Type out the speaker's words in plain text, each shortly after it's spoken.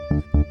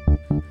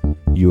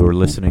You're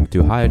listening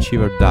to High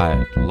Achiever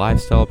Diet,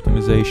 lifestyle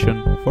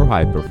optimization for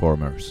high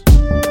performers.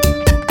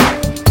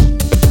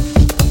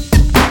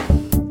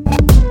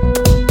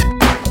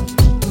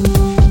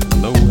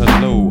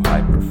 Hello,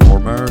 high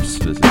performers.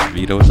 This is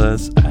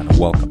Vytautas, and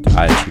welcome to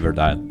High Achiever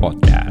Diet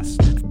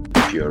podcast.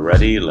 If you're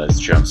ready, let's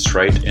jump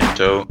straight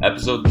into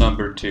episode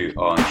number 2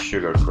 on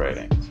sugar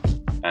cravings.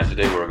 And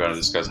today we're going to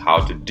discuss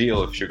how to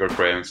deal with sugar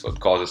cravings, what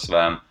causes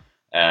them,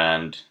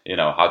 and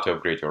how to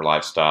upgrade your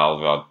lifestyle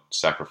without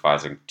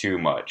sacrificing too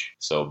much.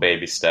 So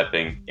baby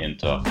stepping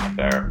into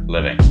better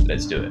living.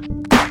 Let's do it.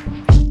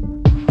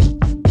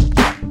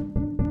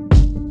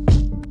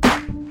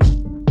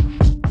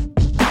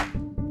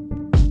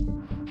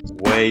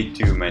 Way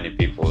too many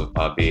people,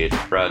 be it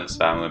friends,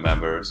 family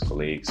members,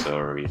 colleagues,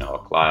 or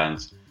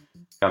clients,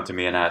 come to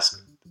me and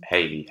ask,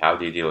 hey, how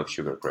do you deal with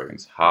sugar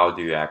cravings? How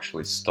do you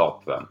actually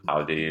stop them?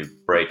 How do you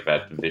break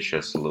that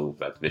vicious loop,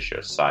 that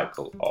vicious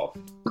cycle of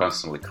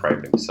constantly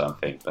craving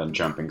something, then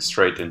jumping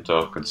straight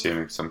into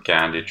consuming some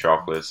candy,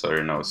 chocolates,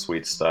 or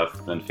sweet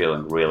stuff, then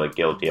feeling really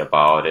guilty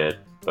about it,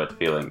 but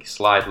feeling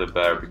slightly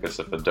better because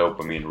of a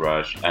dopamine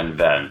rush, and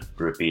then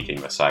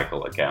repeating the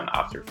cycle again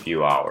after a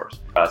few hours.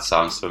 If that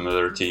sounds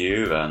familiar to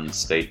you, then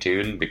stay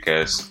tuned,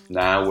 because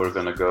now we're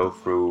gonna go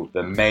through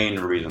the main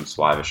reasons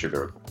why the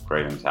sugar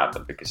cravings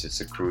happen, because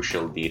it's a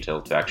crucial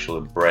detail to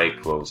actually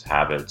break those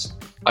habits.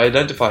 I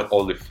identified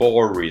only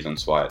 4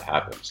 reasons why it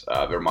happens.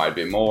 There might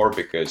be more,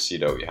 because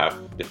you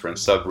have different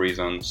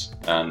sub-reasons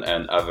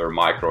and other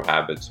micro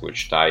habits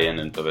which tie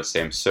into the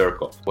same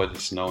circle. What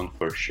is known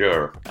for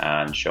sure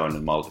and shown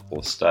in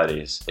multiple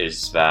studies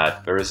is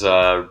that there is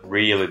a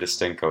really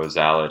distinct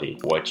causality.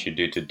 What you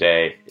do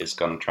today is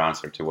going to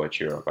transfer to what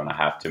you're going to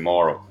have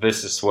tomorrow.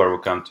 This is where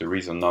we come to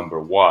reason number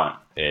 1.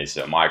 Is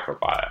a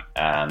microbiome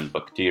and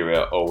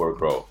bacteria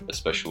overgrowth,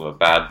 especially the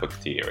bad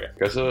bacteria,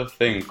 because of a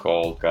thing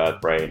called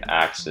gut-brain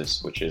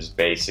axis, which is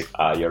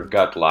your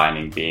gut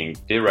lining being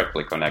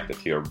directly connected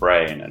to your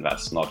brain, and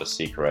that's not a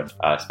secret,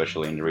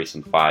 especially in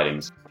recent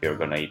fightings. If you're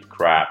gonna eat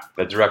crap,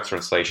 the direct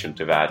translation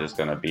to that is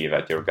gonna be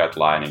that your gut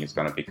lining is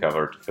gonna be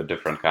covered with a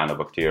different kind of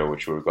bacteria,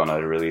 which we're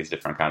gonna release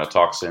different kind of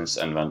toxins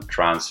and then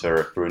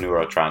transfer through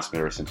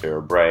neurotransmitters into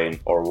your brain,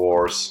 or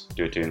worse,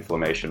 due to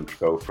inflammation,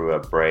 go through a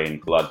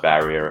brain-blood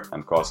barrier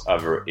and cause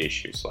other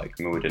issues like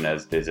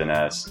moodiness,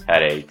 dizziness,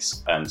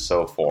 headaches, and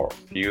so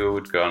forth. If you're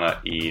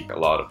gonna eat a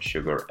lot of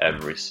sugar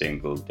every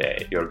single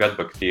day, your gut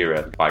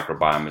bacteria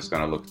microbiome is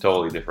gonna look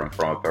totally different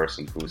from a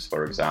person who's,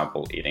 for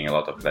example, eating a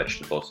lot of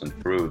vegetables and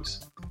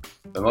fruits.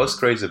 The most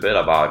crazy bit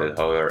about it,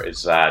 however,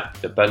 is that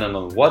depending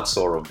on what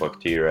sort of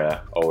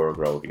bacteria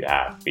overgrowth you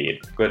have, be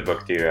it good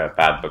bacteria,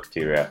 bad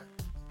bacteria,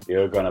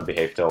 you're gonna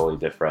behave totally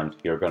different,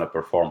 you're gonna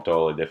perform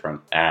totally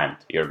different, and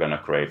you're gonna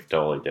crave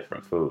totally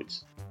different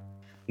foods.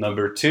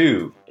 Number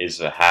 2 is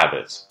the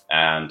habits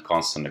and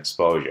constant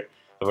exposure.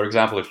 So for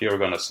example, if you're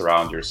going to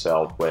surround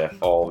yourself with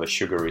all the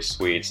sugary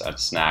sweets and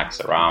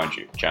snacks around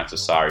you,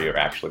 chances are you're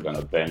actually going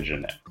to binge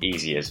on it.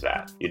 Easy as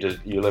that.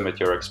 You limit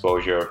your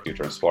exposure, you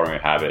transform your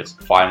habits.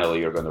 Finally,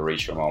 you're going to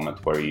reach a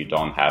moment where you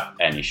don't have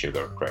any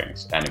sugar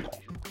cravings anymore.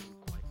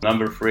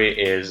 Number 3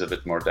 is a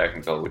bit more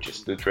technical, which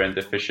is nutrient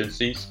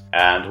deficiencies.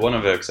 And one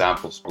of the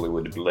examples probably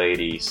would be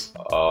ladies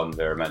on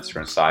their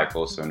menstrual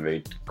cycles when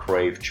they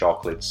crave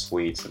chocolate,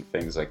 sweets, and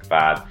things like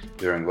that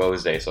during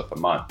those days of the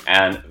month.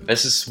 And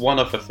this is one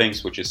of the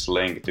things which is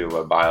linked to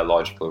the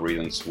biological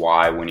reasons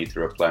why we need to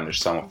replenish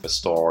some of the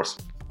stores.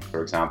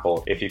 For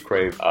example, if you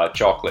crave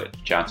chocolate,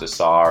 chances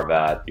are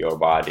that your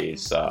body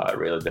is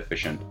really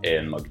deficient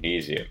in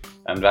magnesium.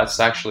 And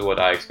that's actually what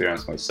I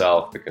experienced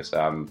myself because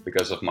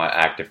of my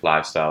active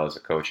lifestyle as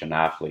a coach and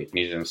athlete.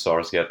 Magnesium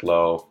stores get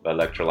low, the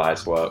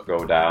electrolytes will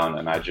go down,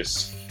 and I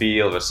just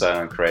feel the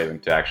sudden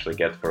craving to actually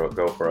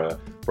go for a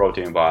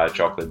protein bar, a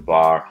chocolate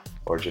bar,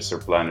 or just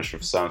replenish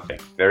with something.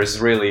 There is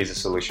a really easy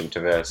solution to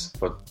this,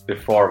 but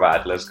before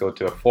that, let's go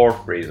to a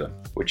 4th reason,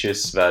 which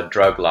is the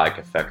drug-like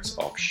effects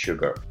of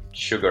sugar.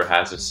 Sugar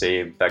has the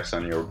same effects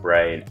on your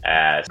brain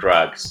as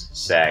drugs,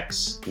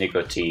 sex,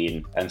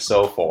 nicotine, and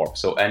so forth.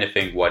 So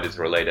anything what is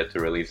related to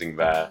releasing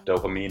that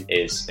dopamine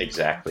is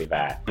exactly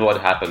that. What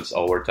happens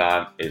over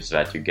time is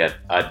that you get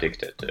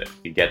addicted to it.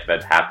 You get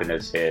that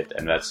happiness hit,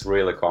 and that's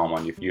really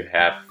common. If you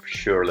have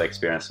surely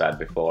experienced that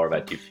before,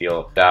 that you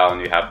feel down,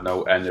 you have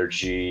no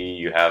energy,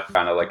 you have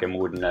kind of like a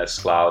moodiness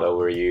cloud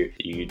over you,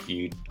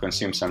 you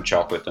consume some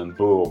chocolate and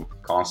boom,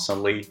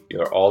 constantly,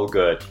 you're all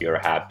good, you're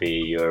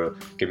happy, you're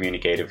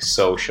communicative,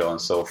 social,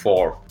 and so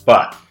forth.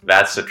 But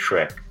that's a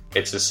trick.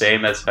 It's the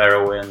same as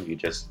heroin. You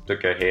just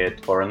took a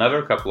hit. For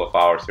another couple of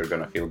hours, you're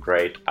gonna feel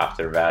great.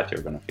 After that,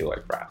 you're gonna feel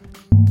like crap.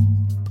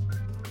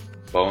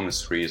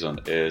 Bonus reason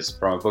is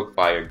from a book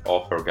by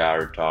author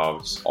Gary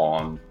Taubes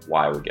on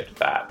why we get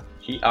fat.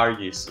 He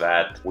argues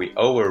that we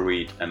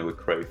overeat and we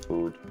crave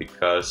food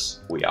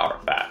because we are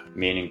fat,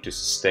 meaning to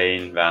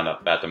sustain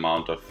that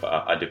amount of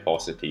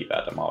adiposity,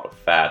 that amount of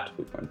fat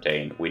we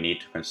contain, we need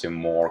to consume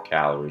more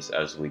calories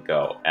as we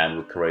go, and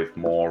we crave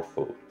more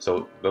food.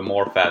 So the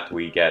more fat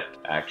we get,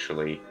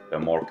 actually, the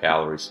more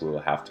calories we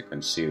will have to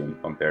consume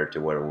compared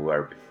to where we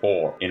were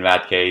before. In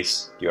that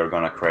case, you're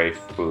gonna crave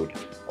food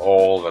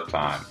all the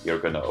time. You're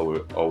gonna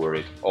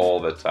overeat all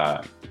the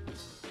time.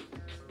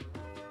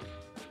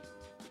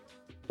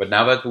 But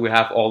now that we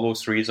have all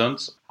those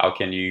reasons, how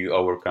can you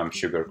overcome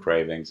sugar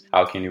cravings?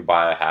 How can you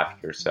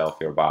biohack yourself,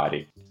 your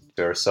body?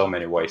 There are so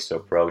many ways to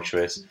approach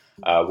this.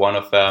 One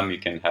of them, you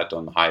can head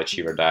on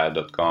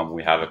highachieverdIet.com.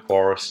 We have a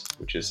course,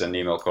 which is an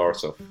email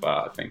course of,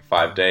 I think,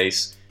 5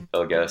 days.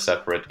 You'll get a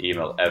separate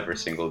email every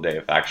single day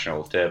of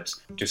actionable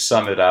tips. To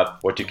sum it up,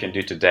 what you can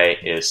do today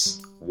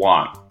is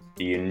 1.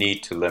 You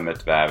need to limit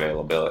the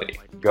availability.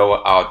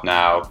 Go out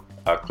now.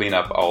 Clean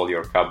up all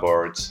your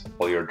cupboards,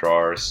 all your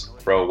drawers,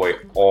 throw away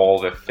all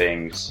the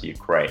things you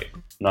crave.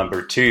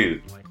 Number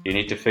 2, you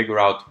need to figure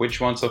out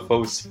which ones of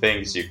those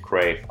things you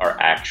crave are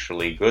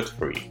actually good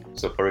for you.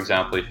 So for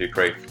example, if you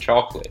crave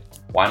chocolate,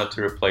 why not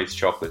to replace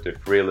chocolate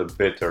with really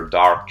bitter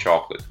dark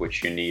chocolate,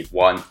 which you need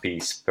 1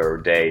 piece per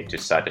day to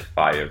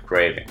satisfy your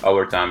craving.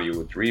 Over time, you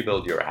would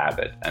rebuild your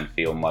habit and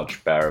feel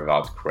much better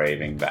without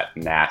craving that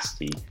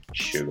nasty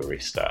sugary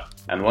stuff.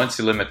 And once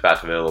you limit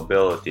that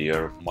availability,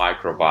 your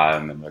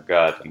microbiome in the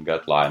gut and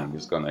gut lining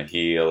is going to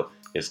heal.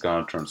 It's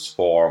going to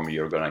transform.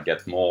 You're going to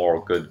get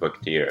more good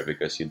bacteria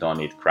because you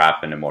don't eat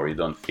crap anymore. You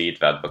don't feed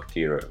that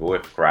bacteria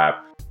with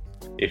crap.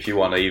 If you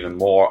want to even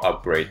more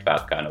upgrade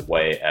that kind of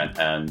way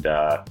and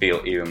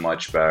feel even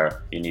much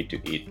better, you need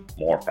to eat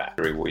more fat.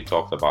 We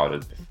talked about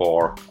it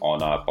before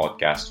on a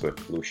podcast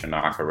with Lucia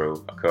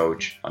Nakaru, a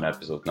coach, on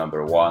episode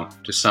number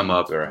 1. To sum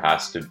up, there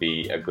has to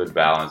be a good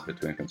balance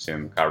between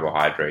consuming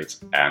carbohydrates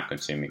and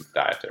consuming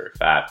dietary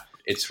fat.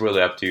 It's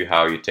really up to you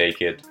how you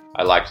take it.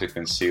 I like to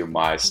consume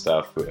my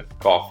stuff with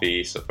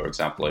coffee. So for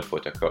example, I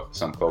put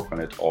some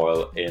coconut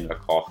oil in the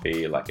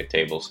coffee, like a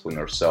tablespoon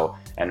or so,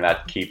 and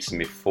that keeps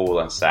me full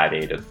and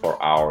satiated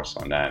for hours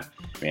on end,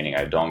 meaning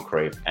I don't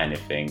crave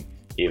anything,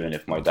 even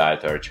if my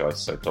dietary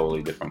choices are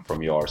totally different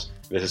from yours.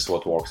 This is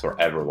what works for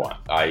everyone.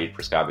 I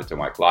prescribe it to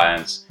my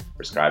clients,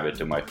 prescribe it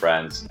to my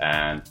friends,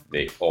 and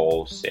they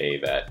all say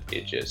that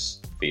it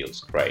just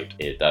feels great.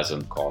 It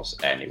doesn't cause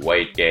any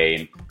weight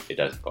gain. It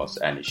doesn't cause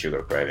any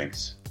sugar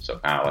cravings. So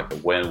kind of like a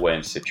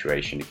win-win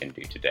situation you can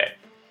do today.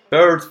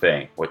 Third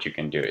thing, what you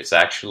can do is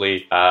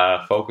actually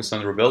focus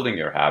on rebuilding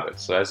your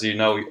habits. So as you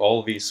know,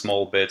 all these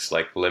small bits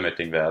like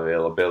limiting the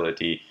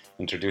availability,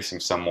 introducing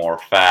some more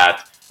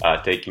fat,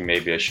 taking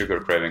maybe a sugar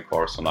craving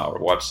course on our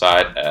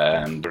website,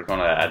 and they're going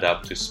to add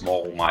up to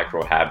small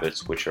micro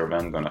habits, which are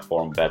then going to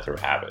form better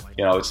habits.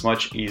 You know, it's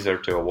much easier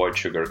to avoid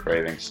sugar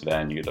cravings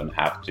then you don't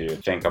have to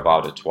think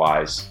about it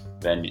twice.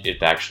 Then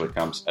it actually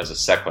comes as a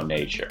second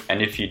nature.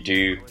 And if you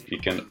do, you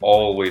can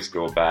always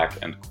go back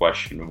and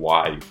question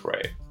why you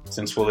crave.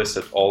 Since we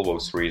listed all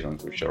those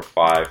reasons, which are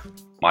 5,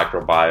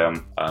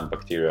 microbiome and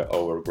bacteria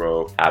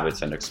overgrowth,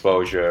 habits and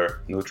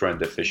exposure, nutrient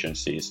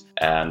deficiencies,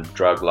 and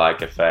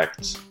drug-like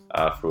effects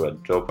through a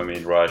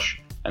dopamine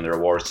rush and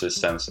reward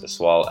systems, as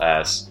well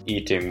as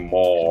eating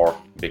more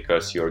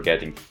because you're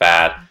getting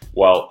fat.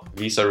 Well,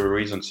 these are the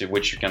reasons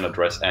which you can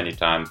address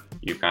anytime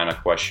you kind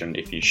of question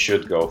if you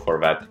should go for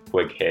that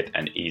quick hit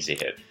and easy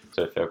hit.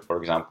 So if, for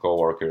example,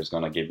 coworker is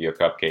going to give you a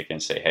cupcake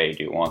and say, hey,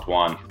 do you want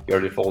one? Your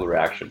default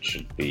reaction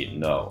should be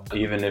no.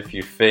 Even if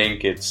you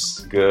think it's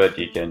good,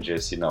 you can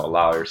just,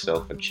 allow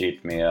yourself a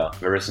cheat meal.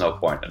 There is no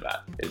point in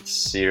that. It's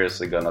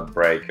seriously going to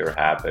break your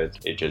habit.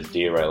 It just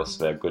derails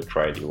the good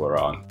trade you were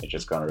on. It's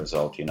just going to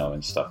result,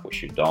 in stuff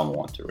which you don't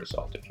want to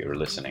result if you're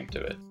listening to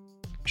it.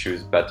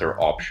 Choose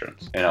better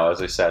options.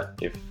 As I said,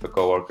 if the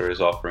coworker is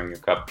offering you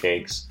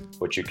cupcakes,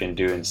 what you can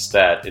do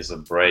instead is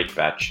break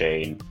that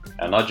chain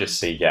and not just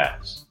say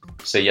yes.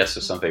 Say yes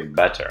to something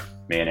better,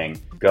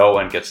 meaning go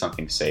and get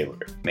something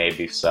savory.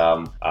 Maybe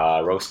some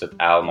roasted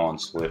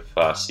almonds with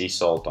sea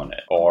salt on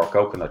it, or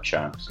coconut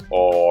chunks,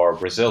 or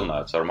Brazil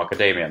nuts, or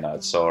macadamia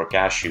nuts, or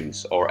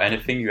cashews, or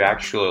anything you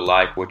actually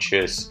like, which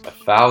is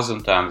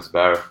 1,000 times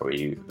better for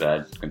you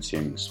than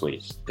consuming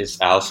sweets.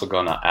 It's also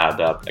gonna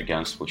add up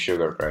against with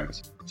sugar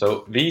cravings.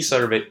 So these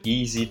are the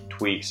easy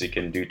tweaks you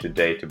can do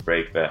today to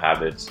break the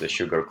habits, the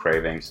sugar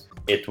cravings.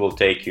 It will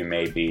take you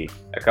maybe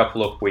a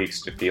couple of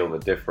weeks to feel the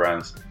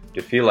difference,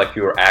 to feel like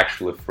you're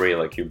actually free,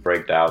 like you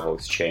break the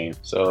Avos chain.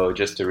 So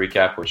just to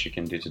recap, what you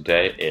can do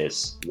today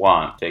is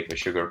 1, take the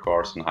sugar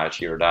course on High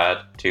Achiever Diet.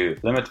 2,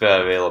 limit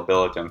the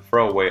availability and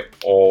throw away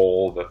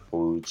all the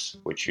foods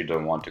which you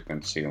don't want to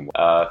consume.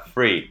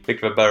 3,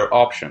 pick the better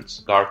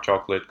options. Dark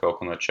chocolate,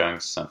 coconut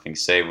chunks, something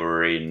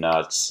savory,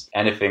 nuts,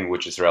 anything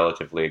which is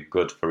relatively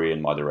good for you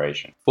in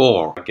moderation.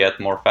 4, get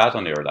more fat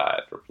on your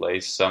diet.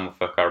 Replace some of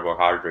the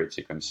carbohydrates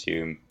you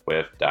consume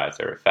with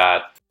dietary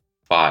fat.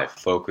 5,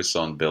 focus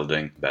on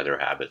building better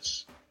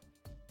habits.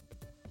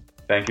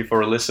 Thank you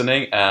for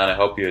listening, and I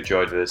hope you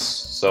enjoyed this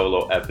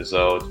solo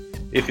episode.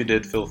 If you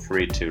did, feel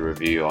free to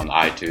review on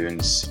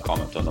iTunes,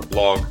 comment on the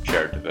blog,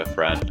 share it with a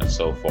friend, and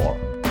so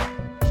forth.